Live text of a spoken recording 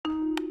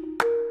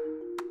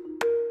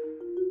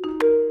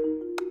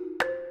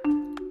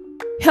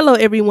Hello,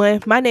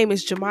 everyone. My name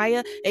is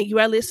Jemiah, and you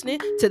are listening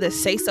to the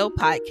Say So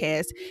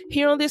podcast.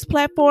 Here on this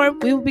platform,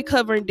 we will be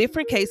covering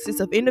different cases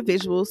of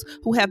individuals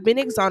who have been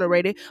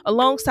exonerated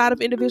alongside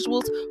of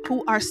individuals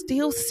who are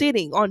still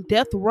sitting on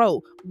death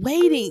row,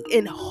 waiting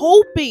and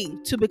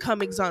hoping to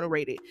become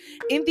exonerated.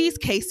 In these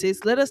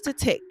cases, let us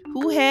detect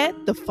who had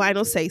the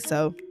final say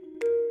so.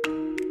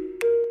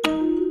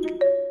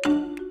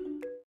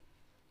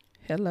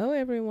 Hello,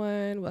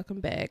 everyone.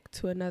 Welcome back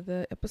to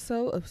another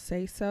episode of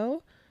Say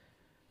So.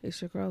 It's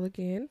your girl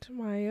again,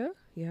 Tamaya.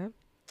 Yeah.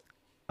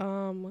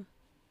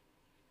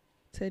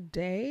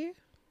 Today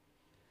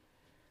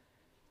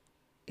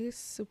it's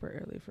super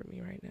early for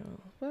me right now.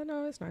 Well,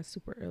 no, it's not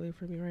super early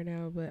for me right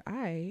now, but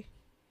I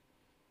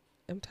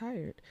am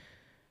tired.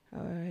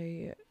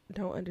 I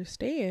don't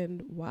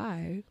understand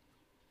why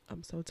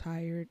I'm so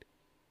tired.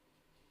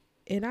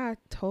 And I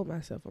told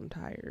myself I'm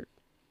tired.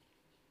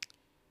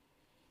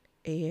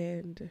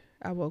 And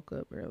I woke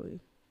up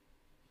early.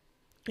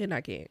 And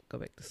I can't go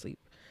back to sleep.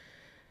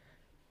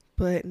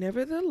 But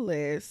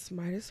nevertheless,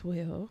 might as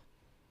well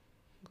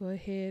go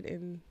ahead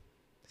and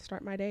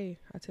start my day.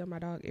 I tell my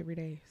dog every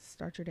day,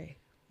 start your day.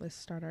 Let's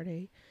start our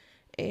day.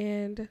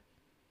 And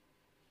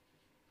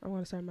I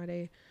want to start my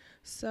day.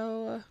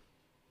 So,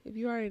 if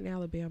you are in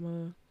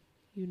Alabama,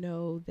 you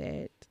know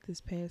that this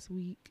past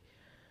week,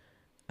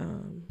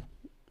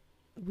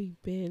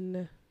 we've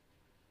been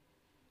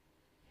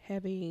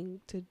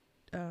having to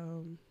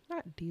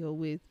not deal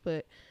with,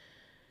 but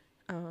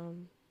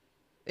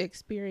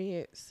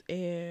experience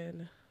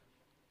an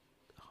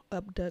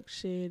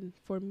abduction.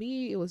 For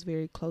me, it was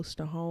very close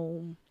to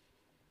home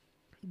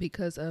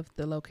because of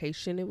the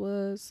location it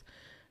was.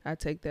 I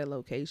take that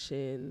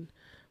location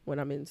when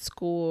I'm in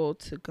school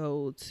to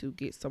go to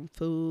get some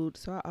food.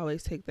 So I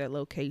always take that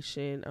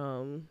location.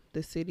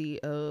 The city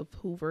of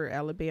Hoover,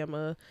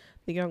 Alabama.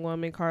 The young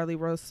woman, Carly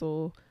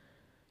Russell,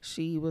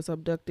 she was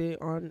abducted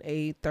on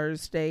a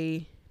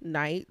Thursday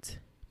night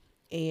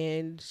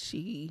and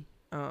she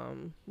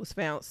was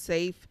found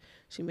safe.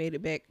 She made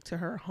it back to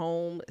her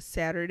home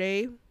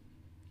Saturday,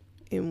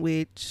 in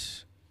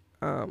which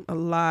a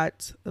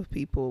lot of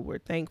people were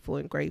thankful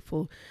and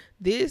grateful.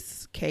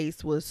 This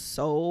case was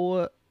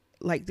so,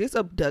 like, this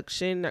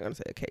abduction, not gonna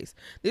say a case,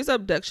 this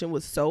abduction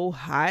was so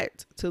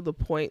hot to the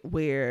point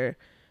where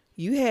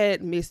you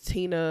had Miss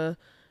Tina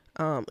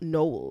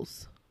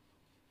Knowles,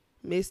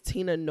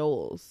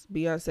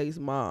 Beyonce's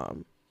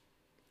mom,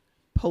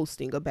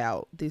 posting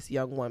about this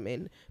young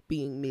woman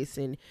being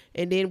missing.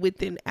 And then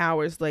within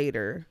hours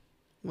later,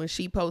 when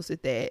she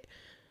posted that,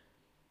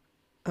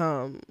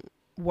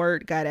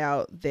 word got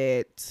out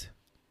that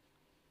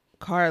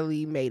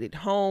Carly made it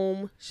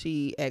home.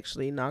 She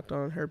actually knocked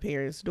on her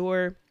parents'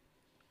 door.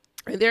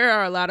 And there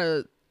are a lot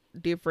of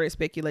different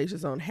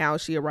speculations on how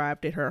she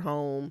arrived at her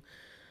home.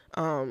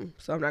 So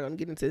I'm not going to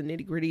get into the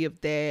nitty gritty of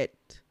that.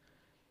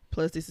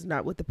 Plus, this is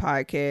not what the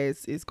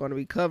podcast is going to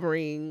be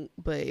covering,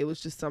 but it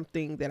was just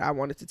something that I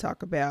wanted to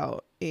talk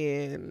about.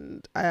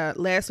 And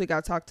last week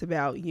I talked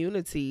about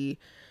Unity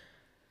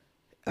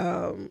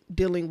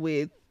dealing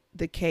with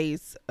the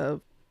case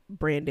of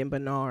Brandon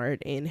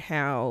Bernard and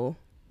how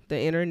the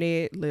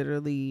internet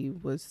literally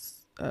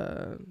was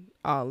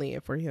all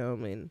in for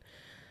him, and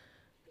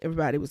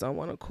everybody was on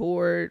one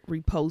accord,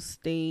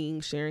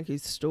 reposting, sharing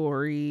his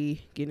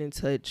story, getting in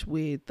touch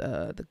with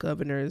the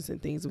governors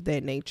and things of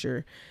that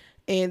nature.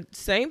 And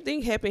same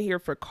thing happened here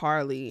for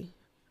Carly.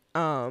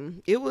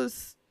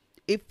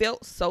 It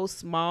felt so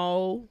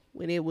small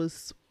when it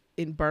was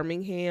in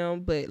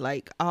Birmingham, but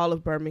like all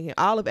of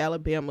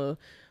Alabama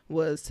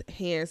was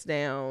hands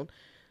down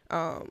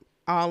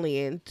all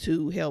in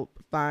to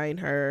help find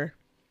her.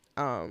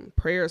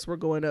 Prayers were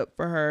going up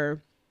for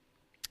her.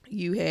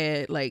 You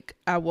had, like,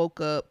 I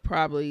woke up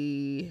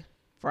probably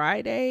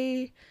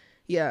Friday.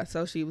 Yeah,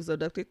 so she was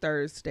abducted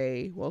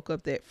Thursday, woke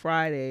up that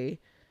Friday,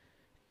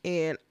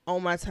 and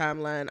on my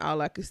timeline,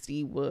 all I could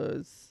see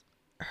was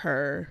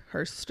her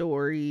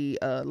story,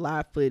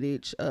 live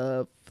footage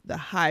of the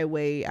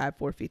highway,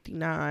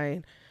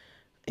 I-459,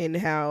 and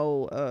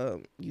how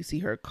you see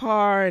her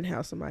car and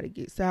how somebody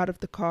gets out of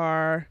the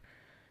car,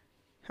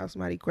 how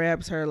somebody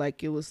grabs her.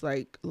 Like, it was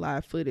like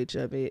live footage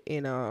of it.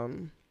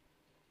 And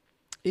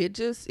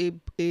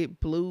it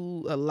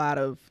blew a lot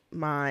of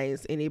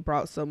minds, and it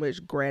brought so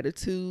much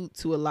gratitude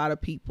to a lot of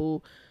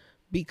people,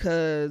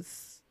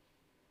 because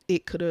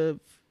it could have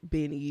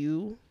been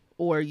you,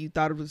 or you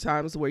thought of the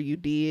times where you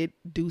did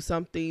do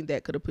something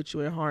that could have put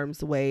you in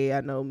harm's way. I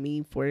know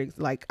me,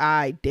 like,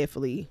 I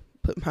definitely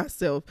put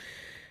myself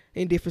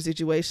in different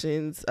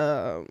situations,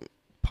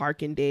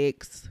 parking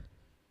decks,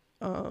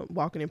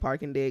 walking in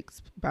parking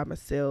decks by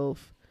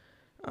myself,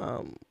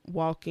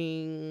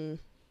 walking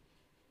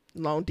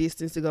long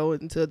distance to go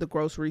into the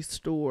grocery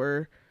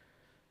store.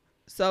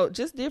 So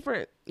just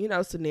different,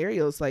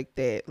 scenarios like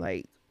that.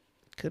 Like,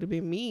 could have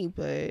been me,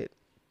 but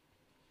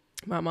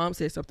my mom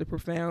said something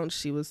profound.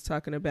 She was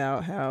talking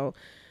about how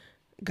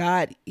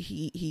God,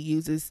 he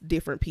uses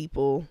different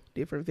people,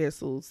 different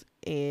vessels,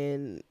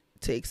 and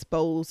to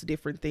expose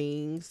different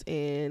things.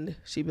 And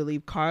she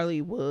believed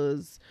Carly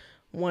was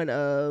one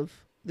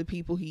of the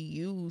people he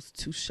used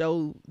to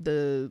show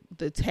the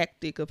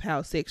tactic of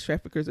how sex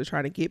traffickers are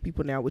trying to get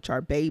people now, which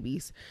are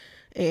babies.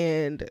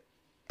 And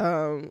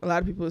a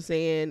lot of people are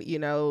saying, you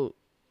know,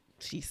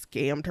 she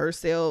scammed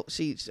herself.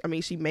 She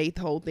made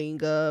the whole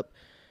thing up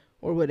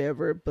or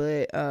whatever.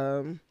 But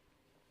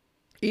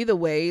either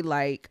way,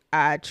 like,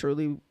 I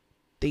truly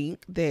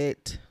think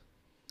that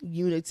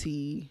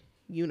unity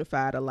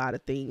unified a lot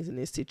of things in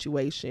this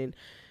situation.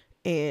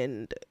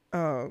 And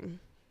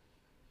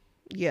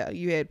yeah,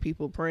 you had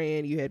people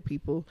praying, you had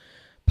people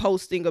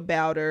posting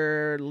about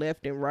her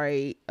left and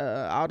right.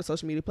 All the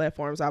social media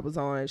platforms I was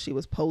on, she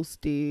was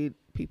posted,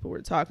 people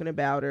were talking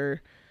about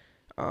her.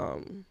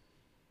 And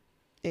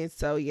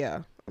so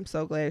yeah, I'm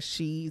so glad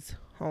she's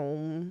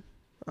home,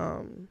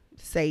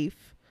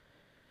 safe.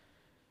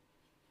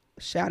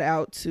 Shout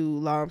out to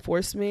law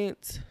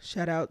enforcement.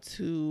 Shout out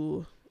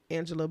to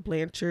Angela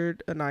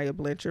Blanchard, Anaya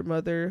Blanchard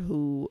mother,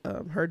 who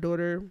her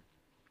daughter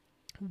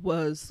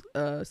was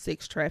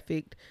sex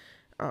trafficked.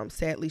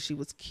 Sadly, she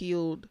was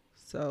killed.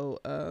 So,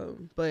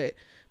 but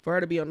for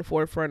her to be on the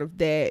forefront of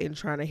that and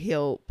trying to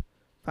help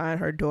find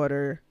her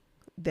daughter,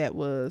 that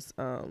was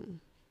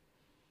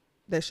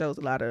that shows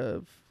a lot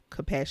of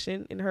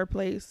compassion in her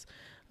place,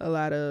 a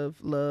lot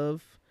of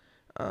love,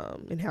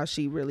 and how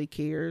she really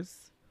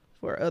cares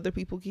for other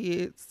people's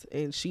kids,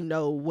 and she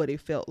know what it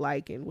felt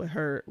like and what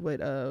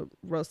the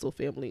Russell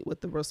family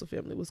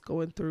was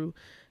going through.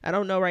 I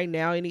don't know right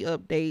now any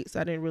updates.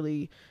 I didn't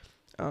really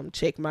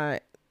check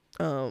my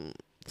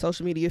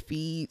social media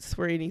feeds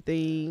for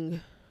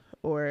anything,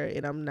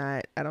 I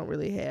don't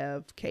really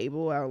have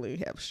cable. I only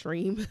have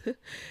Stream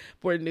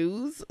for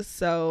news.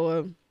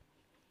 So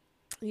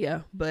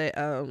yeah, but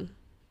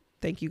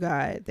thank you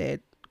God that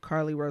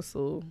Carly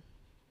Russell,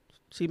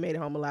 she made it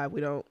home alive.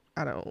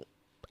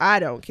 I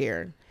don't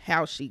care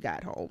how she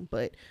got home,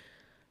 but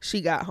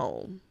she got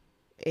home,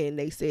 and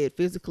they said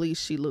physically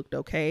she looked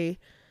okay,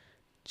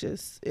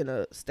 just in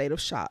a state of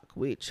shock,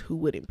 which who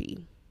wouldn't be?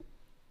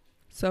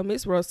 So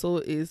Miss Russell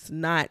is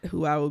not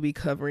who I will be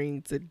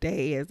covering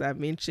today, as I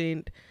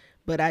mentioned,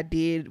 but I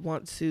did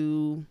want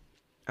to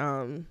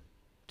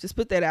just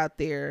put that out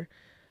there.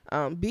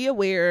 Be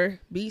aware,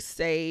 be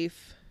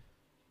safe.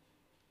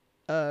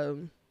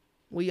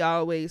 We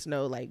always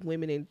know, like,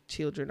 women and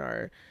children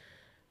are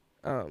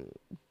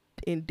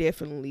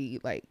definitely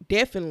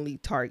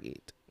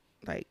target.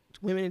 Like,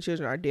 women and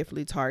children are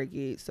definitely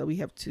target. So we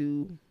have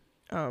to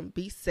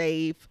be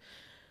safe.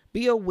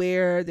 Be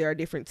aware there are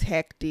different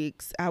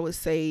tactics. I would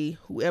say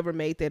whoever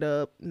made that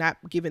up, not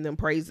giving them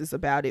praises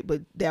about it,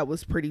 but that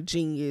was pretty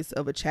genius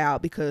of a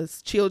child,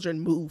 because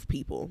children move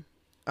people.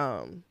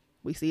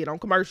 We see it on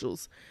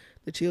commercials.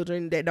 The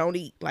children that don't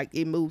eat, like,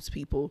 it moves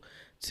people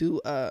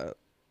to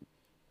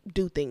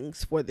do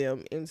things for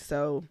them. And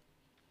so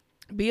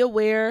be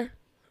aware.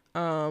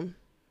 I've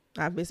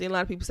been seeing a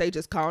lot of people say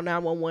just call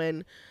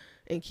 911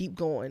 and keep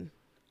going,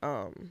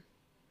 and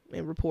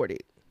report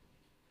it.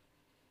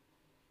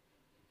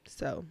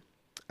 So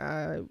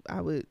I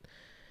would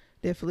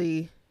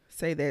definitely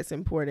say that's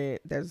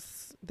important.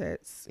 That's to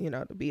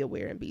be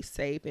aware and be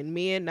safe. And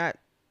men, not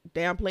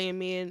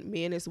downplaying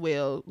men as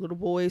well, little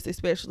boys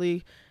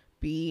especially,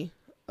 be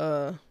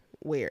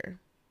aware.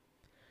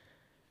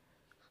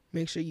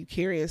 Make sure you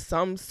carrying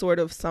some sort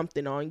of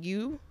something on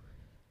you.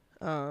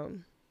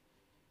 Women,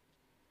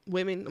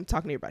 I'm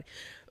talking to everybody.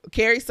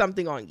 Carry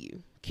something on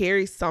you.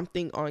 Carry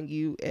something on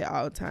you at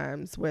all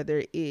times,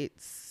 whether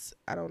it's,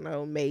 I don't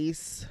know,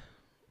 mace,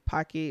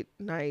 pocket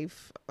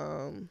knife.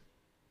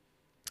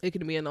 It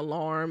could be an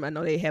alarm. I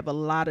know they have a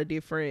lot of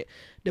different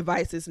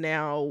devices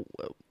now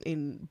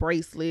in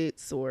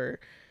bracelets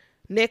or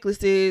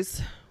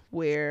necklaces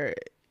where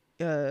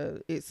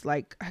it's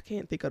like, I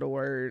can't think of the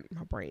word.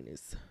 My brain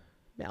is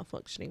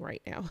malfunctioning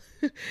right now.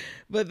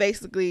 But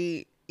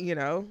basically,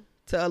 to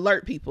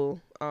alert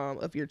people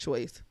of your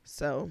choice.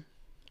 So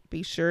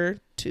be sure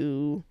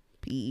to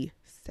be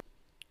safe.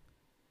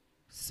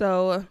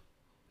 So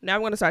now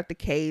I'm going to start the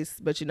case,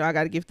 but I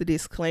got to give the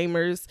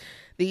disclaimers.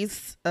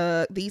 These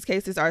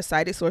cases are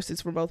cited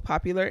sources for both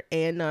popular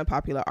and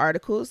non-popular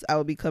articles. I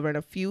will be covering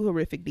a few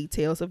horrific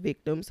details of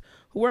victims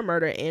who were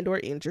murdered and or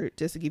injured,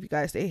 just to give you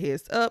guys a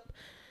heads up.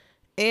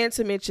 And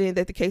to mention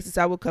that the cases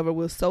I will cover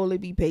will solely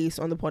be based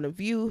on the point of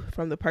view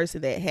from the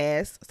person that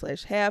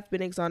has/have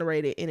been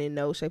exonerated, and in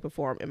no shape or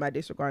form am I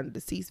disregarding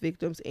deceased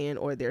victims and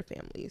or their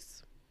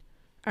families.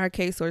 Our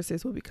case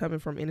sources will be coming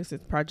from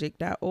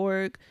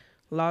innocenceproject.org,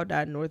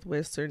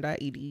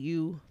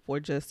 law.northwestern.edu,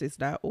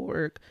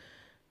 forjustice.org,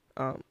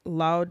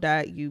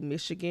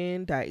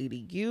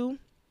 law.umichigan.edu.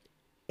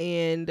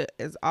 And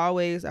as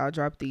always, I'll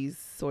drop these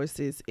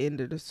sources in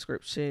the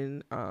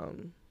description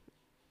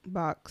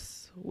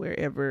box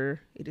wherever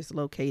it is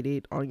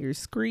located on your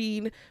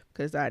screen,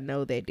 because I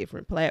know that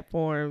different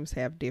platforms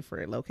have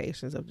different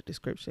locations of the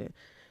description.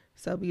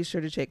 So be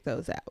sure to check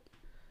those out.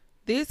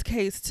 This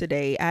case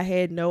today, I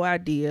had no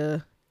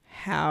idea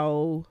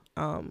how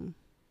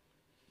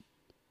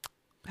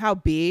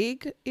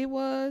big it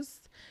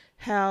was,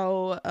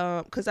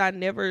 because I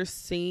never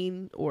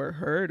seen or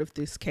heard of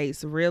this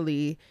case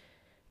really.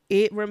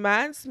 It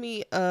reminds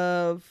me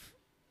of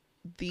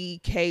the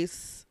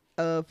case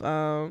of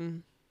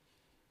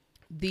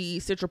the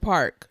Central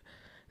Park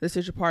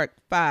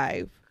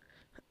Five,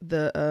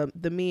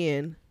 the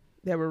men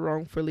that were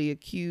wrongfully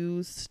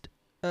accused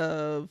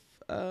of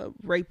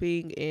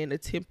raping and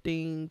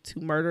attempting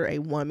to murder a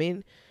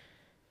woman.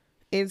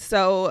 And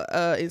so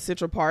in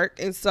Central Park.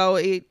 And so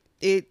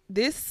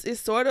this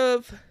is sort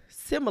of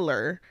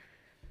similar.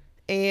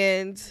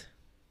 And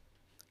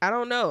I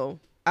don't know.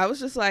 I was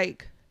just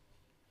like,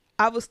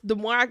 I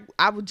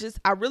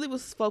really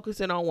was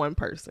focusing on one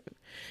person.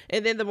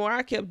 And then the more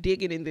I kept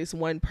digging in this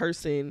one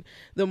person,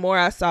 the more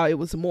I saw it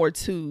was more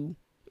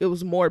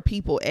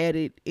people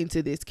added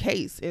into this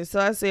case. And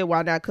so I said,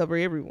 why not cover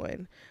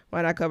everyone?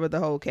 Why not cover the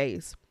whole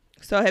case?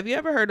 So have you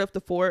ever heard of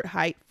the Ford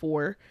Height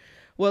 4?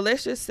 Well,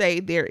 let's just say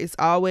there is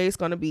always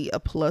going to be a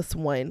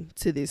 +1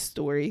 to this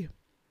story.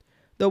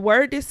 The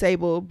word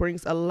disabled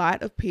brings a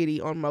lot of pity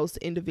on most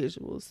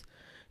individuals.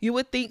 You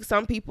would think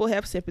some people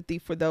have sympathy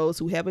for those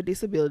who have a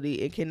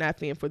disability and cannot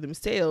fend for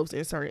themselves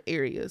in certain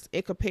areas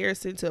in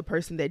comparison to a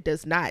person that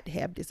does not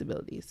have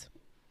disabilities.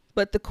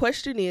 But the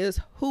question is,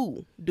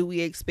 who do we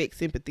expect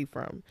sympathy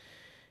from?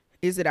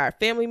 Is it our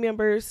family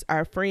members,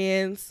 our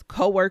friends,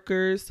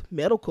 co-workers,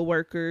 medical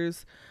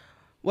workers?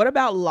 What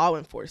about law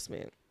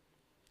enforcement?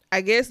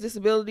 I guess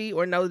disability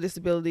or no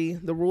disability,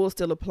 the rule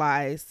still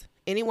applies.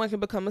 Anyone can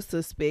become a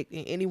suspect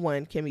and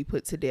anyone can be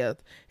put to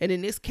death. And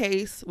in this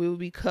case, we will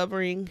be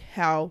covering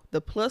how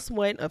the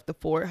 +1 of the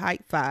Ford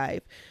Height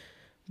 5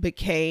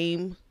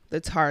 became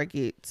the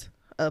target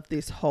of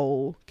this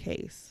whole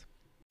case.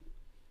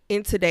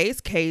 In today's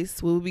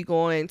case, we will be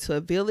going to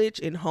a village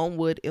in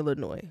Homewood,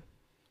 Illinois.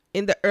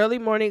 In the early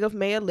morning of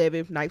May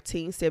 11th,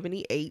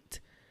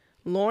 1978,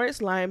 Lawrence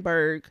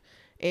Lineberg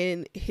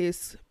and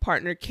his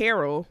partner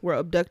Carol were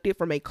abducted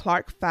from a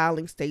Clark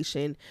filing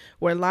station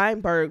where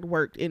Lineberg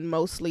worked in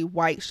mostly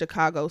white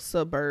Chicago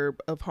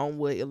suburb of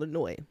Homewood,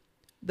 Illinois.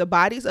 The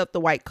bodies of the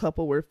white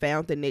couple were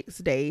found the next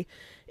day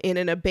in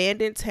an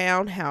abandoned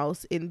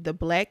townhouse in the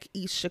Black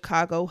East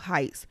Chicago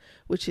Heights,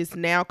 which is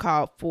now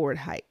called Ford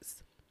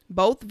Heights.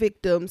 Both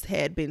victims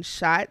had been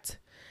shot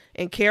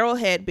and Carol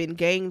had been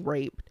gang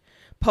raped.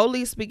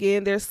 Police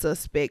began their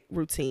suspect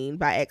routine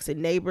by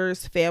asking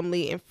neighbors,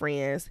 family, and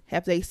friends,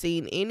 have they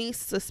seen any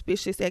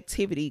suspicious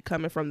activity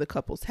coming from the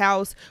couple's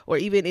house or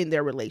even in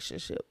their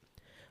relationship?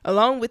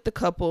 Along with the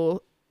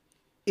couple,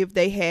 if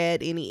they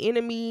had any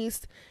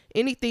enemies,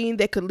 anything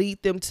that could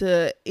lead them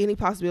to any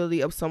possibility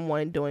of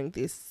someone doing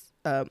this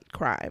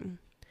crime.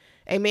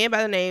 A man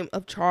by the name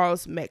of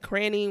Charles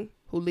McCraney,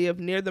 who lived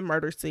near the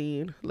murder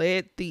scene,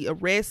 led the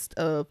arrest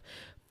of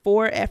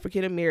 4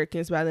 African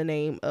Americans by the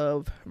name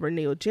of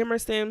Vernell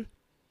Jimerson,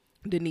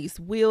 Dennis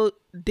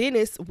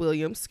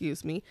Williams,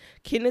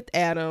 Kenneth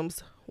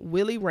Adams,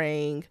 Willie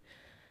Rang,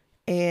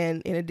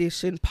 and in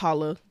addition,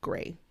 Paula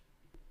Gray.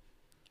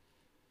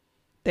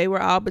 They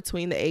were all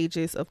between the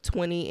ages of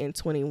 20 and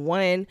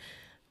 21,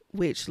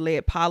 which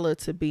led Paula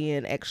to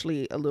being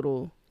actually a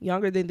little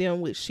younger than them,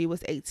 which she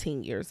was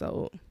 18 years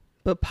old.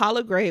 But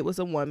Paula Gray was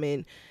a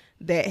woman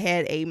that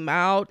had a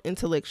mild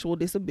intellectual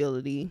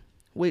disability,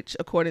 which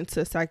according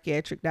to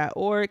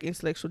psychiatric.org,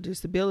 intellectual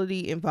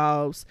disability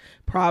involves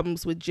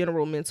problems with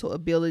general mental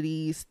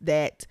abilities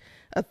that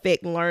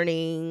affect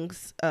learning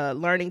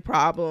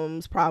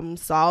problems, problem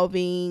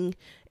solving,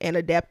 and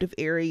adaptive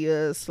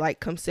areas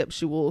like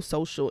conceptual,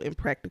 social, and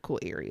practical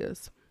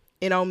areas.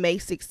 And on May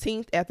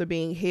 16th, after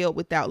being held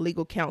without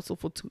legal counsel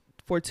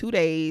for 2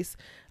 days,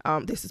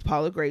 this is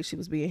Paula Gray, she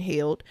was being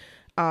held,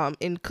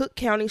 in Cook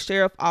County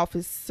Sheriff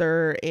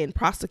Officer and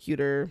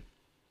prosecutor,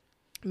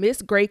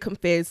 Miss Gray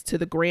confessed to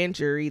the grand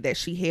jury that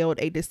she held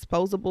a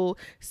disposable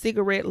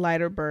cigarette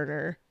lighter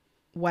burner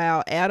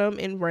while Adam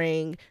and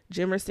Rang,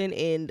 Jimerson,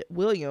 and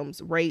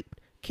Williams raped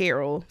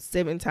Carol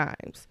 7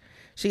 times.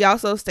 She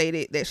also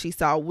stated that she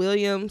saw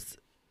Williams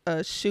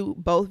shoot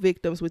both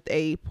victims with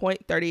a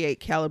 .38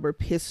 caliber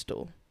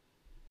pistol.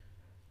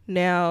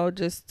 Now,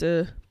 just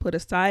to put a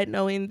side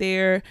note in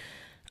there,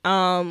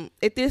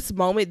 at this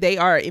moment, they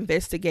are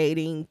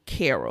investigating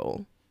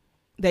Carol.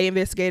 They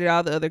investigated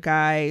all the other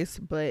guys,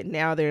 but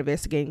now they're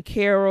investigating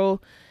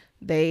Carol.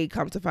 They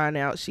come to find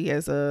out she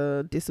has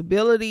a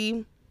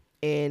disability,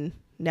 and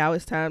now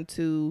it's time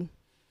to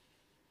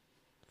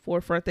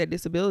forefront that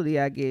disability,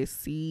 I guess.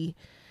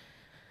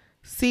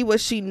 See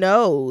what she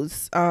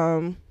knows.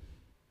 And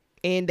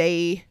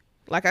they,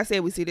 like I said,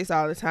 we see this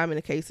all the time in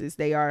the cases.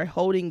 They are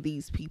holding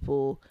these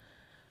people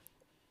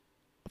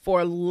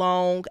for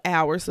long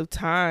hours of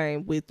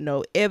time with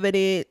no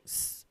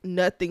evidence,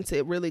 nothing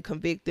to really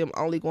convict them,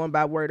 only going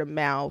by word of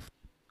mouth.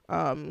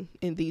 And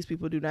these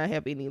people do not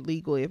have any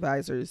legal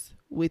advisors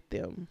with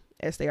them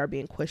as they are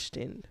being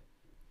questioned.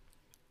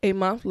 A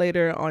month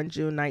later, on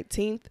June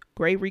 19th,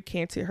 Gray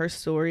recanted her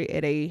story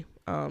at a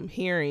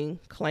hearing,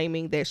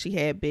 claiming that she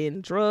had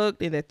been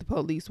drugged and that the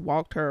police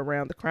walked her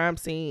around the crime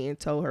scene and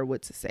told her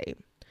what to say.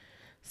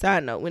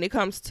 Side note, when it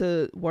comes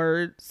to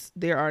words,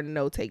 there are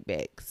no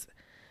takebacks.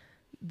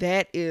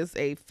 That is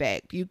a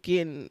fact. You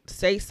can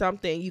say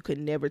something, you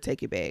can never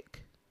take it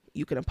back.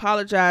 You can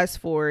apologize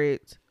for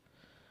it,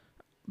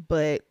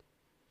 but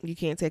you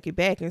can't take it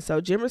back. And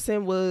so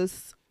Jimerson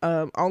was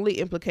only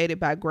implicated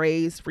by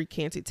Gray's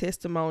recanted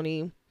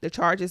testimony. The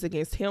charges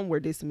against him were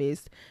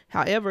dismissed.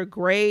 However,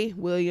 Gray,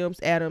 Williams,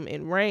 Adam,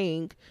 and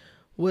Rang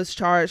was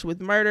charged with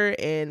murder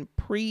and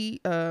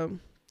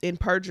in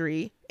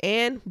perjury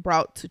and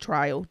brought to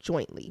trial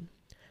jointly.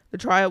 The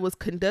trial was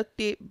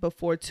conducted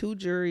before two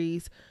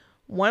juries,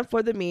 one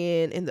for the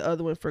men and the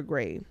other one for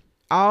Gray.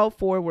 All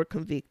four were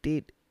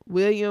convicted.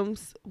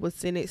 Williams was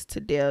sentenced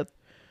to death,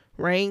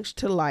 Rang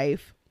to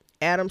life,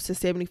 Adams to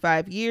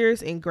 75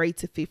 years, and Gray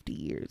to 50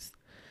 years.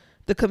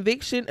 The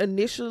conviction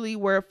initially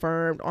were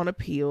affirmed on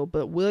appeal,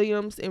 but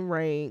Williams and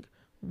Rang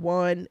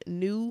won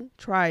new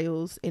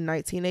trials in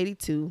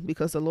 1982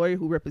 because the lawyer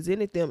who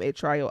represented them at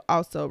trial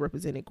also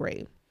represented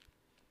Gray.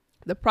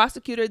 The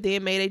prosecutor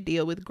then made a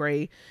deal with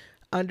Gray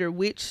under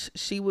which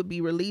she would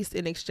be released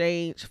in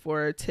exchange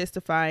for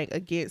testifying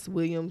against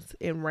Williams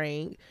and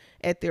Rang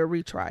at their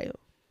retrial.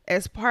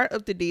 As part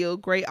of the deal,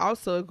 Gray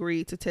also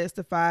agreed to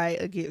testify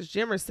against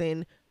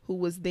Jimerson, who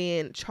was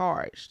then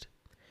charged.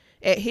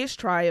 At his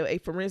trial, a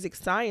forensic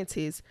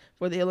scientist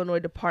for the Illinois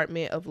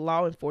Department of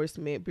Law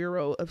Enforcement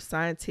Bureau of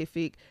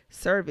Scientific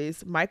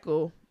Service,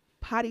 Michael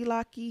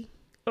Podilacki,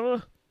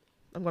 I'm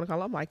going to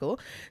call him Michael,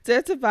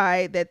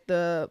 testified that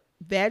the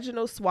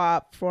vaginal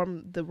swab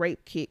from the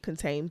rape kit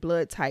contained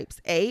blood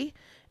types A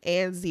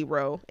and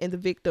 0, and the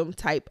victim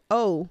type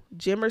O.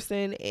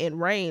 Jimerson and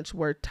Rang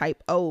were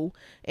type O,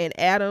 and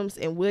Adams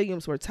and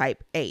Williams were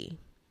type A.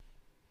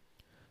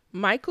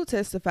 Michael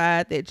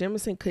testified that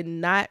Jimerson could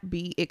not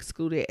be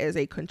excluded as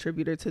a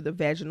contributor to the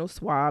vaginal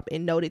swab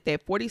and noted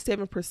that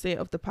 47%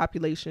 of the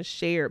population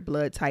shared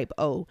blood type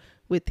O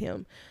with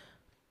him.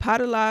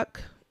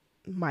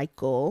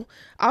 Michael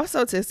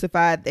also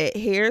testified that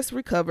hairs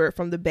recovered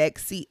from the back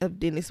seat of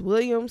Dennis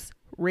Williams'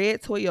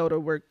 red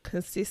Toyota were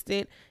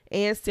consistent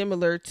and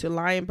similar to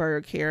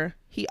Leinberg hair.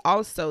 He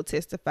also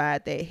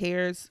testified that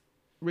hairs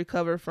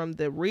recovered from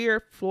the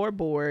rear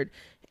floorboard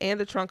and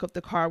the trunk of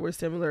the car were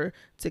similar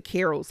to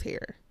Carol's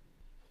hair.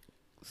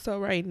 So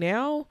right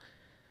now,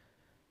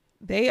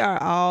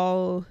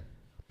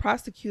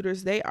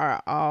 prosecutors, they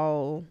are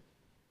all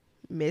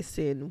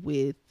messing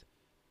with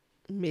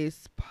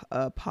Miss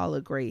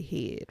Paula Gray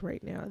head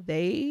right now.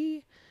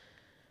 They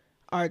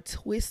are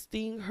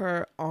twisting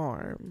her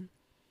arm,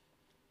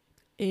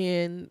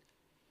 and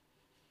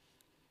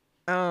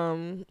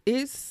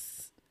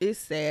it's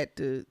sad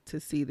to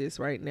see this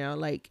right now.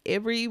 Like,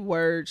 every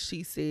word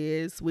she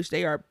says, which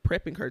they are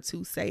prepping her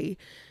to say,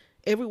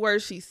 every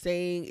word she's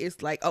saying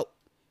is like, oh,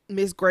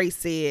 Miss Gray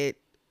said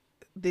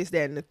this,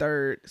 that, and the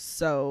third.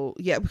 So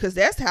yeah, because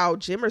that's how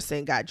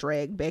Jimerson got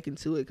dragged back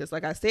into it. Because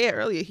like I said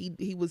earlier,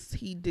 he was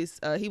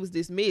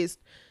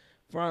dismissed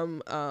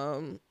from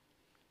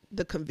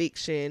the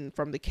conviction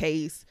from the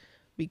case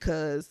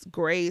because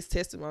Gray's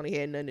testimony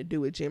had nothing to do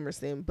with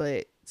Jimerson.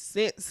 But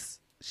since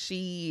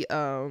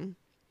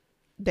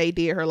they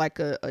did her like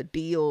a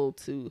deal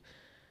to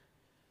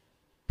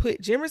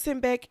put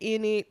Jimerson back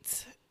in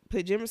it,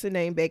 put Jimerson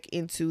name back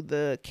into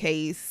the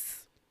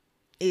case,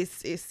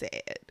 it's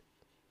sad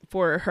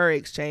for her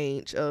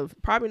exchange of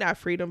probably not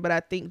freedom, but I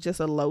think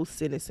just a low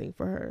sentencing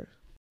for her.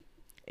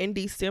 In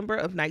December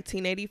of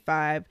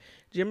 1985,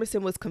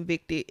 Jimerson was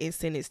convicted and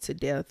sentenced to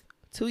death.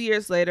 2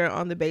 years later,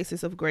 on the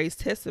basis of Gray's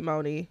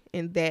testimony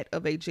and that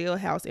of a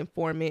jailhouse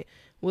informant,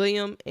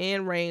 William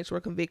and Rang were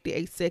convicted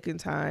a second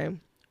time.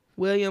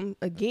 William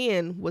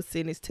again was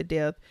sentenced to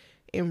death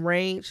and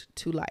Rang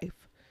to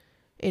life.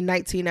 In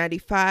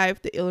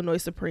 1995, the Illinois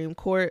Supreme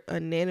Court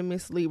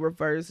unanimously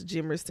reversed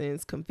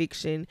Jimerson's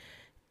conviction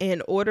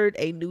and ordered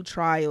a new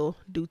trial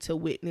due to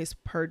witness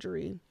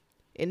perjury.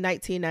 In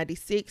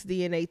 1996,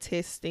 DNA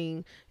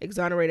testing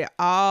exonerated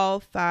all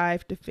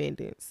 5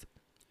 defendants.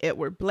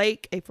 Edward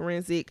Blake, a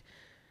forensic,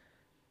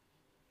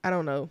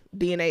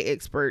 DNA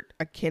expert,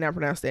 I cannot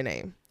pronounce their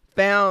name,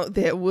 found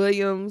that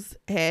Williams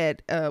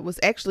was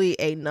actually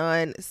a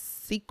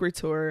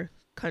non-sequitur,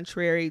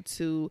 contrary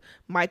to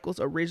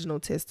Michael's original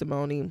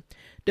testimony.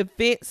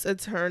 Defense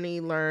attorney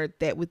learned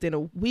that within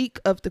a week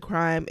of the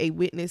crime, a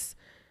witness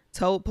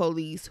told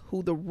police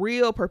who the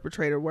real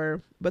perpetrator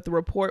were, but the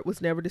report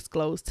was never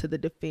disclosed to the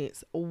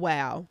defense.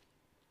 Wow.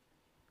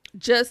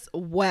 Just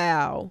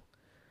wow.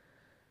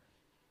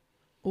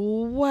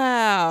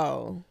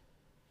 Wow.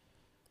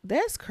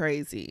 That's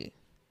crazy.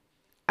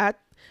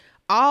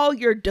 All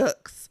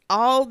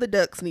the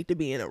ducks need to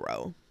be in a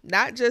row.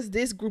 Not just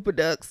this group of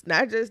ducks,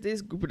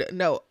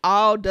 No,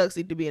 all ducks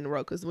need to be in a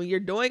row. Because when you're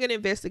doing an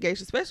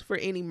investigation, especially for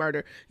any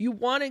murder, you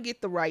want to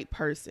get the right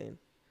person.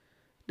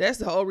 That's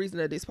the whole reason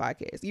of this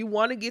podcast. You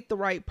want to get the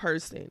right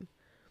person.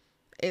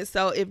 And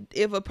so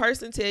if a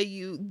person tell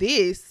you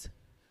this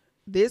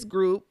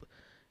group,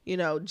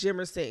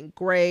 Jimerson,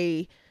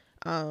 Gray,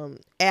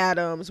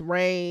 Adams,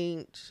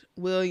 Rang,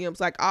 Williams,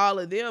 like all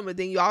of them, and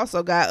then you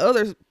also got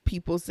other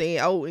people saying,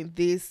 oh, and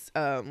this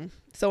so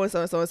and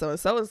so and so and so and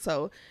so and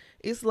so.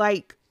 It's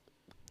like,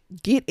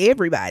 get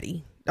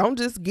everybody. Don't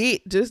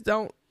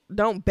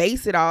don't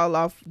base it all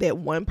off that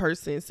one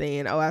person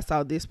saying, oh, I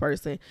saw this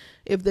person.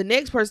 If the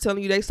next person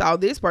telling you they saw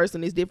this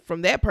person is different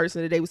from that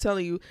person that they was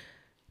telling you,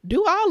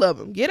 do all of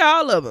them, get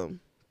all of them,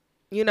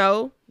 you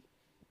know,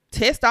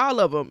 test all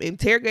of them,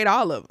 interrogate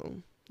all of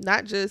them,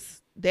 not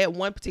just that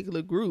one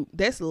particular group.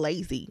 That's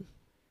lazy.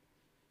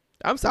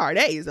 I'm sorry,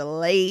 that is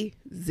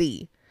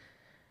lazy.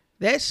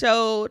 That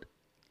showed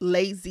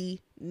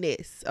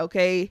laziness,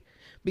 okay?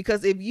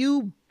 Because if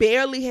you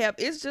barely have,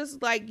 it's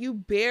just like you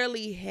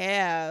barely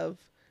have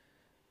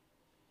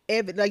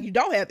evidence, like you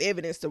don't have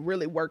evidence to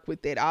really work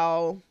with it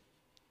all.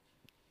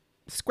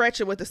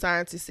 Scratching what the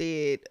scientist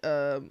said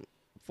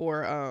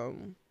for,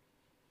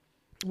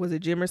 was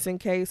it Jimerson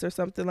case or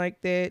something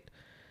like that?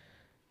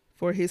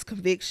 For his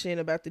conviction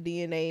about the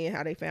DNA and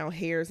how they found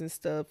hairs and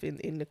stuff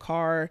in the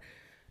car.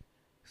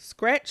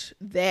 Scratch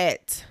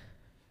that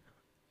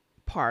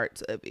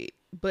part of it.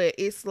 But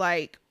it's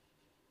like,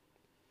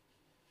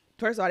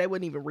 first of all, that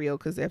wasn't even real,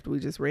 because after we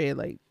just read,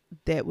 like,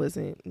 that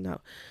wasn't,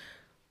 no.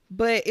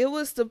 But it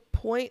was the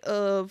point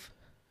of,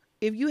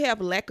 if you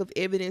have lack of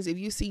evidence, if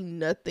you see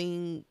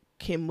nothing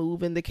can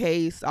move in the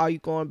case, all you're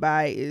going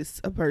by is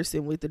a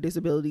person with a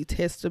disability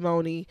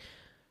testimony,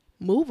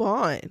 move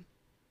on.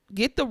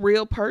 Get the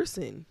real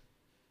person.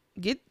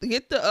 Get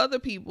the other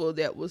people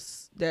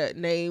that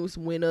names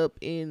went up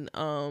in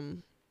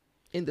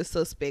the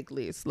suspect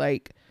list.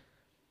 Like,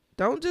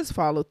 don't just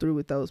follow through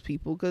with those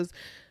people, because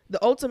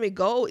the ultimate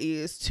goal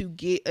is to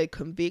get a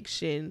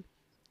conviction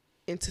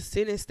and to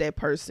sentence that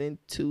person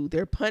to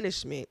their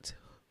punishment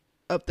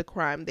of the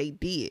crime they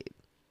did.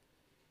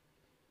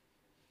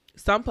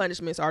 Some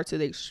punishments are to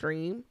the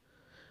extreme,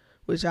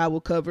 which I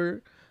will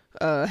cover.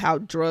 How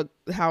drug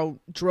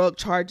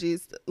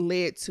charges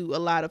led to a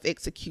lot of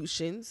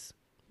executions.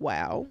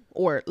 Wow.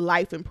 Or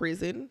life in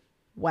prison.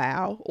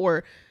 Wow.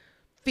 Or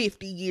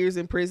 50 years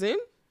in prison.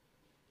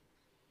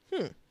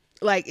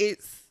 Like,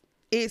 it's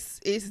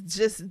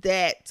just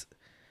that,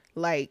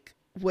 like,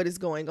 what is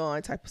going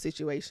on type of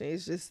situation.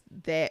 It's just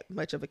that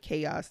much of a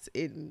chaos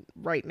in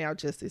right now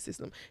justice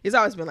system. It's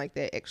always been like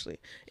that, actually,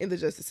 in the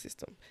justice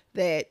system,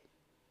 that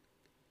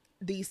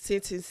these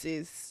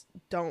sentences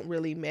don't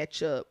really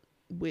match up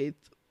with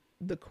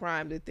the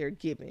crime that they're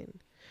given.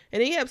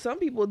 And then you have some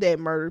people that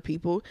murder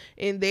people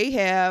and they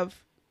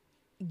have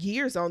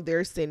years on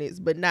their sentence,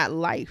 but not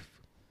life.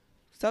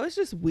 So it's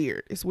just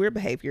weird. It's weird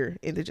behavior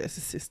in the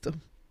justice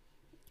system.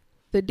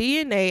 The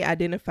DNA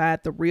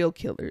identified the real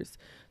killers,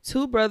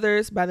 two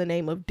brothers by the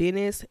name of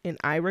Dennis and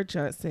Ira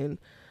Johnson,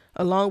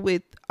 along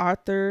with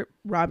Arthur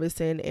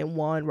Robinson and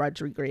Juan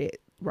Rodriguez.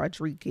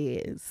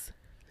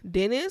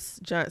 Dennis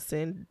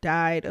Johnson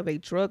died of a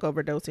drug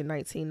overdose in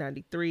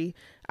 1993.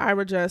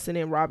 Ira Johnson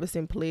and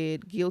Robinson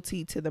pled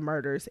guilty to the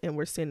murders and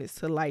were sentenced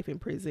to life in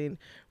prison.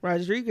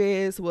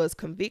 Rodriguez was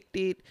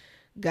convicted,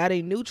 got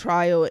a new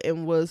trial,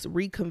 and was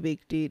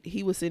reconvicted.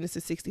 He was sentenced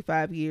to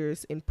 65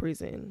 years in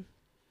prison.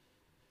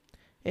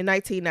 In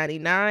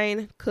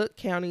 1999, Cook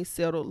County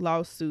settled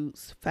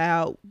lawsuits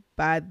filed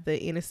by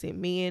the innocent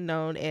men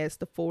known as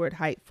the Ford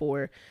Height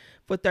Four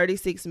for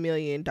 $36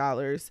 million,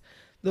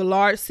 the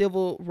large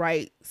civil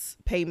rights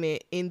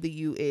payment in the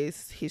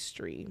U.S.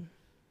 history.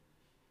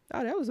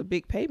 Oh, that was a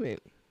big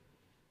payment.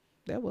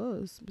 That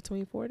was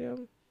between four of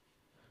them.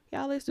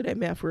 Y'all, let's do that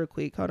math real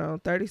quick. Hold on.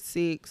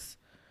 36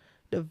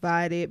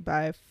 divided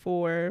by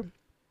 4.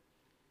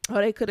 Oh,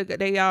 they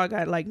all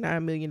got like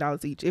 $9 million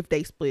each if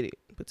they split it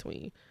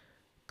between.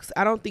 Cause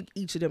I don't think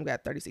each of them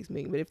got 36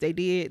 million, but if they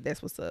did,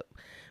 that's what's up.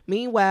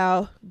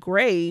 Meanwhile,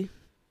 Gray,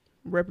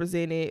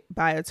 represented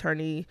by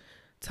attorney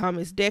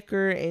Thomas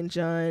Decker and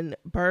John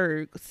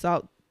Berg,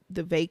 sought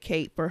the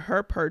vacate for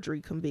her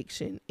perjury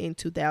conviction in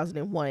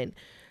 2001.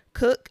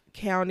 Cook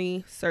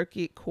County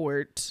Circuit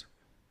Court.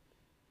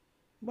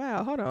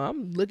 Wow, hold on.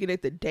 I'm looking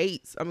at the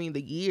dates. I mean,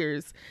 the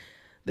years.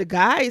 The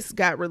guys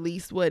got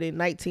released, in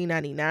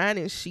 1999,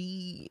 and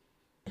she's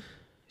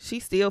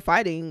still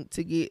fighting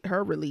to get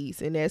her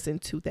release, and that's in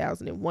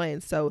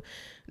 2001. So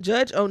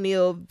Judge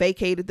O'Neill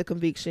vacated the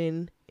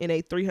conviction in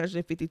a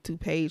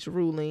 352-page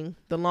ruling,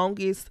 the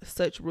longest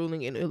such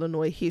ruling in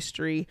Illinois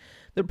history.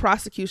 The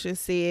prosecution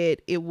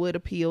said it would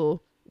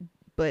appeal,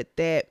 but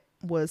that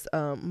was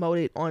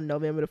mooted on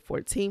November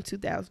 14,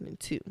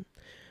 2002.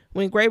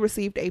 When Gray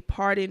received a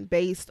pardon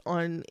based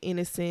on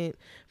innocence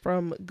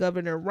from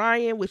Governor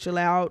Ryan, which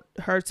allowed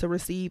her to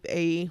receive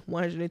a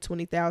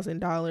 $120,000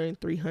 and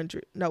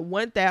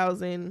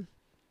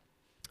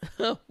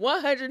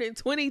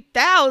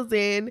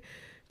 $120,000,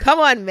 come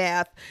on,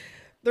 math,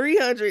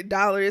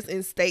 $300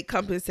 in state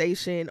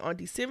compensation on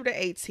December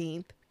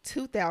 18th,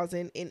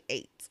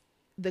 2008.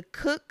 The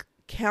Cook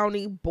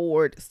County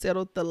Board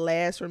settled the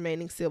last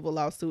remaining civil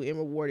lawsuit and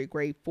rewarded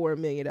Gray $4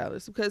 million.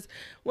 Because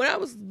when I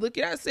was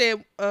looking, I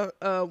said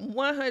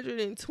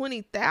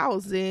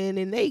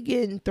 $120,000 and they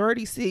getting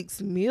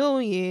 $36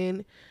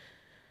 million.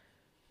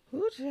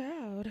 Ooh,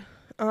 child.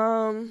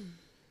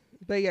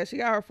 But yeah, she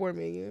got her $4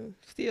 million.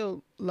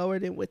 Still lower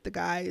than what the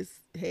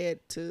guys had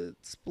to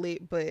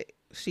split, but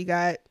she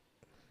got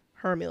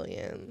her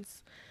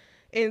millions.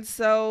 And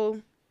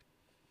so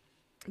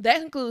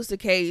that concludes the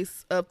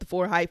case of the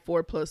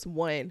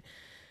 4+1.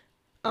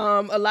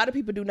 A lot of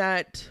people do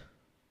not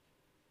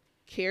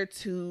care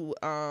to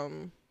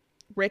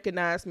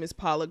recognize Miss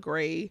Paula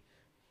Gray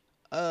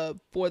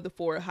for the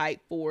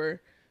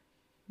 4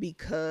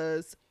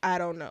 because I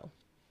don't know.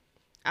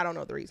 I don't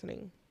know the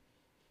reasoning.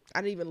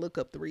 I didn't even look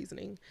up the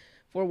reasoning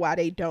for why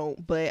they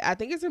don't. But I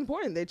think it's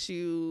important that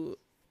she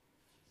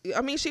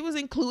was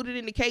included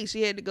in the case.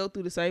 She had to go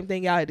through the same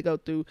thing y'all had to go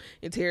through: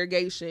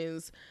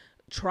 interrogations,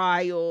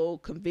 trial,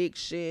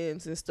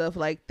 convictions, and stuff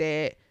like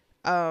that.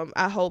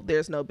 I hope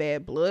there's no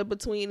bad blood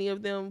between any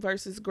of them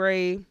versus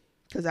Gray,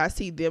 because I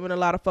see them in a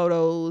lot of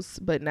photos,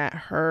 but not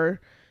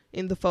her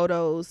in the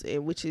photos,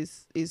 and which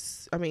is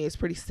it's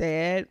pretty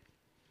sad,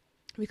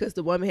 because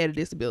the woman had a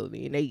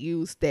disability and they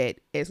used that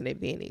as an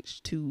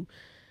advantage to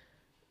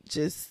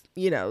just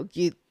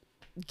get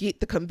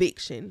the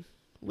conviction,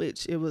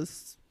 which it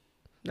was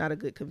not a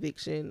good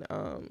conviction.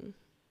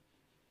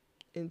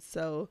 And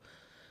so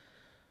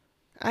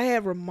I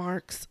have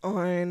remarks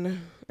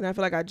on, and I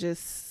feel like I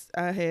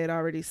had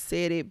already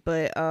said it,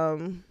 but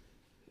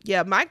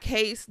yeah,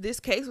 this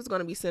case was going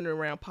to be centered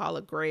around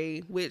Paula Gray,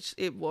 which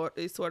it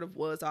sort of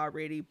was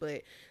already,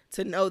 but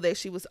to know that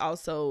she was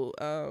also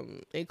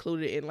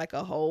included in like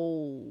a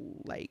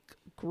whole like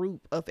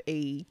group of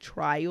a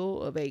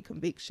trial of a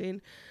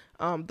conviction,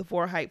 the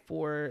 4,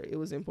 it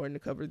was important to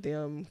cover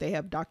them. They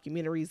have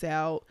documentaries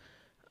out.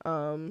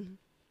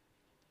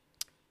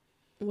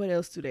 What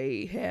else do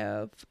they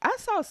have? I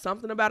saw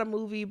something about a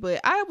movie, but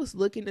I was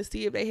looking to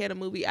see if they had a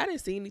movie. I didn't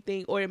see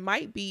anything, or it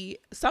might be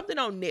something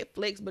on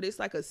Netflix, but it's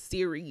like a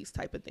series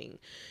type of thing.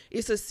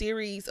 It's a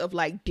series of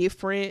like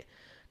different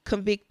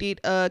convicted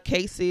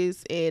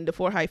cases, and the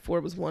 4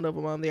 was one of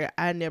them on there.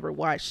 I never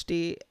watched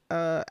it.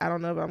 I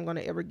don't know if I'm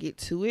gonna ever get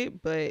to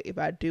it, but if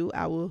I do,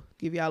 I will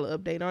give y'all an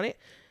update on it.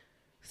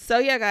 So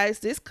yeah, guys,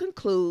 this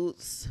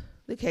concludes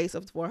the case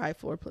of the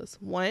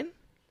 4+1.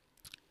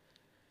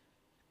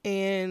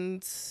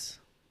 And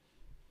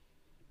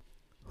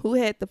who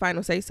had the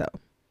final say so?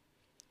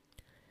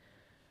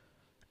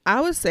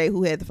 I would say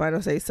who had the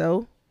final say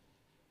so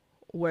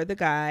were the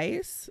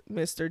guys,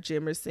 Mr.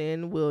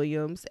 Jimerson,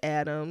 Williams,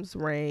 Adams,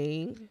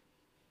 Rain.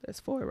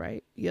 That's 4,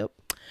 right? Yep.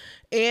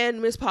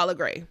 And Miss Paula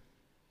Gray.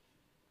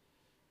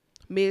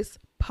 Miss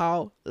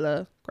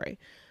Paula Gray.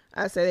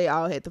 I say they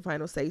all had the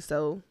final say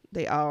so.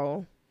 They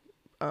all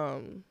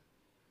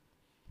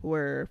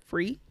were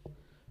free.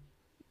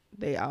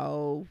 They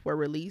all were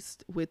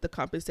released with the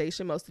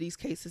compensation. Most of these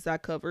cases I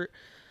covered,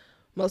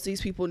 most of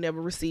these people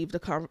never received the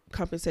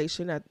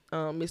compensation.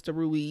 Mr.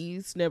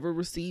 Ruiz never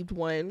received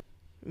one.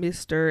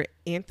 Mr.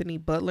 Anthony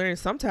Butler, and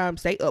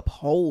sometimes they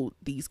uphold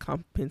these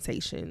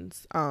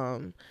compensations.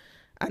 I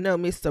know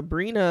Miss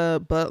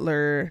Sabrina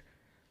Butler,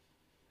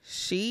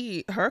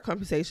 her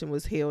compensation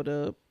was held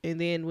up,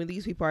 and then when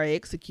these people are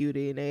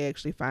executed and they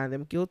actually find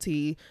them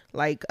guilty,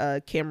 like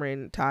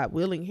Cameron Todd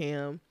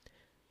Willingham,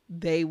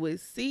 you would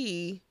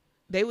think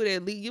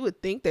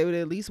they would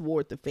at least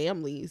award the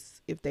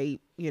families if they,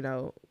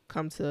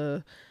 come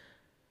to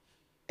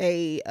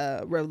a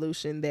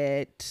revelation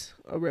that,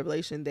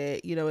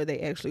 they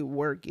actually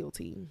were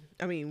guilty.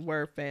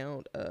 Were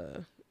found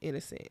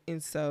innocent.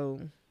 And so,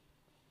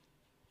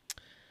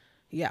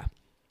 yeah,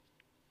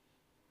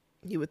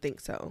 you would think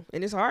so.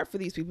 And it's hard for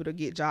these people to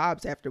get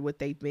jobs after what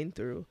they've been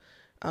through,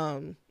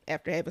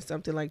 after having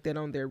something like that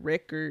on their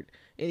record.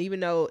 And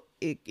even though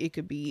it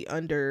could be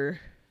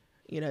under,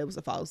 it was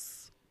a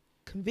false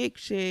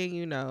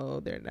conviction,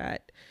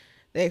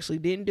 they actually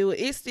didn't do it,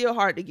 it's still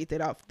hard to get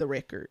that off the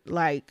record.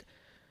 Like,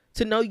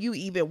 to know you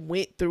even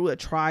went through a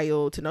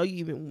trial, to know you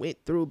even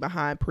went through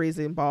behind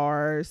prison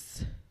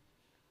bars.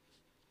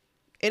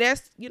 And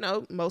that's,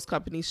 most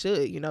companies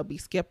should, be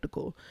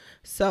skeptical.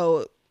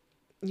 So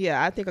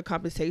yeah, I think a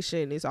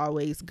compensation is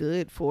always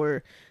good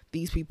for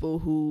these people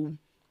who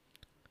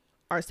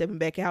are stepping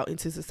back out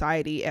into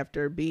society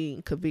after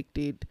being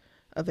convicted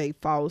of a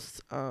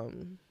false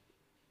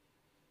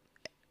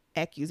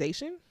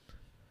accusation.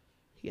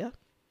 Yeah.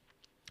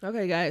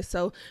 Okay, guys.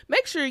 So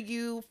make sure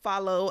you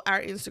follow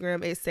our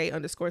Instagram at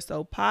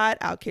say_so pod.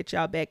 I'll catch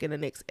y'all back in the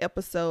next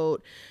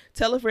episode.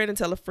 Tell a friend and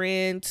tell a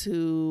friend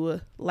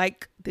to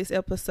like this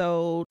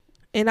episode.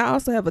 And I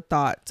also have a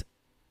thought.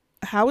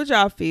 How would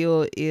y'all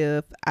feel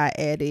if I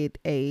added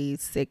a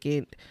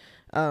second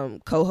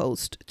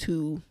co-host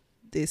to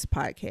this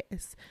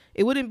podcast?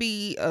 It wouldn't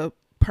be a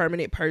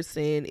permanent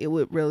person. It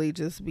would really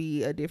just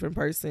be a different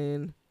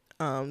person.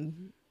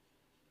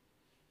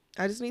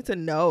 I just need to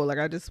know,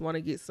 I just want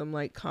to get some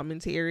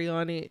commentary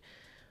on it.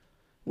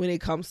 When it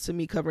comes to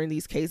me covering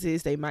these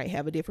cases, they might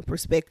have a different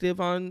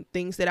perspective on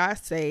things that I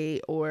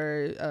say,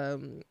 or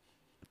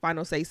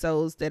final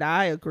say-sos that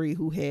I agree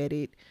who had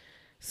it.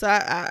 So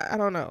I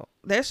don't know.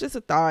 That's just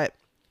a thought.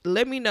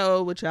 Let me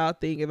know what y'all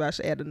think, if I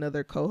should add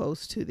another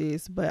co-host to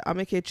this. But I'm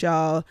going to catch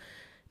y'all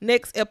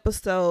next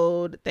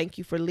episode. Thank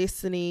you for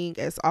listening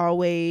as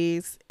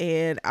always.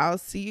 And I'll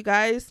see you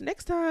guys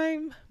next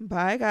time.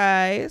 Bye,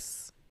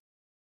 guys.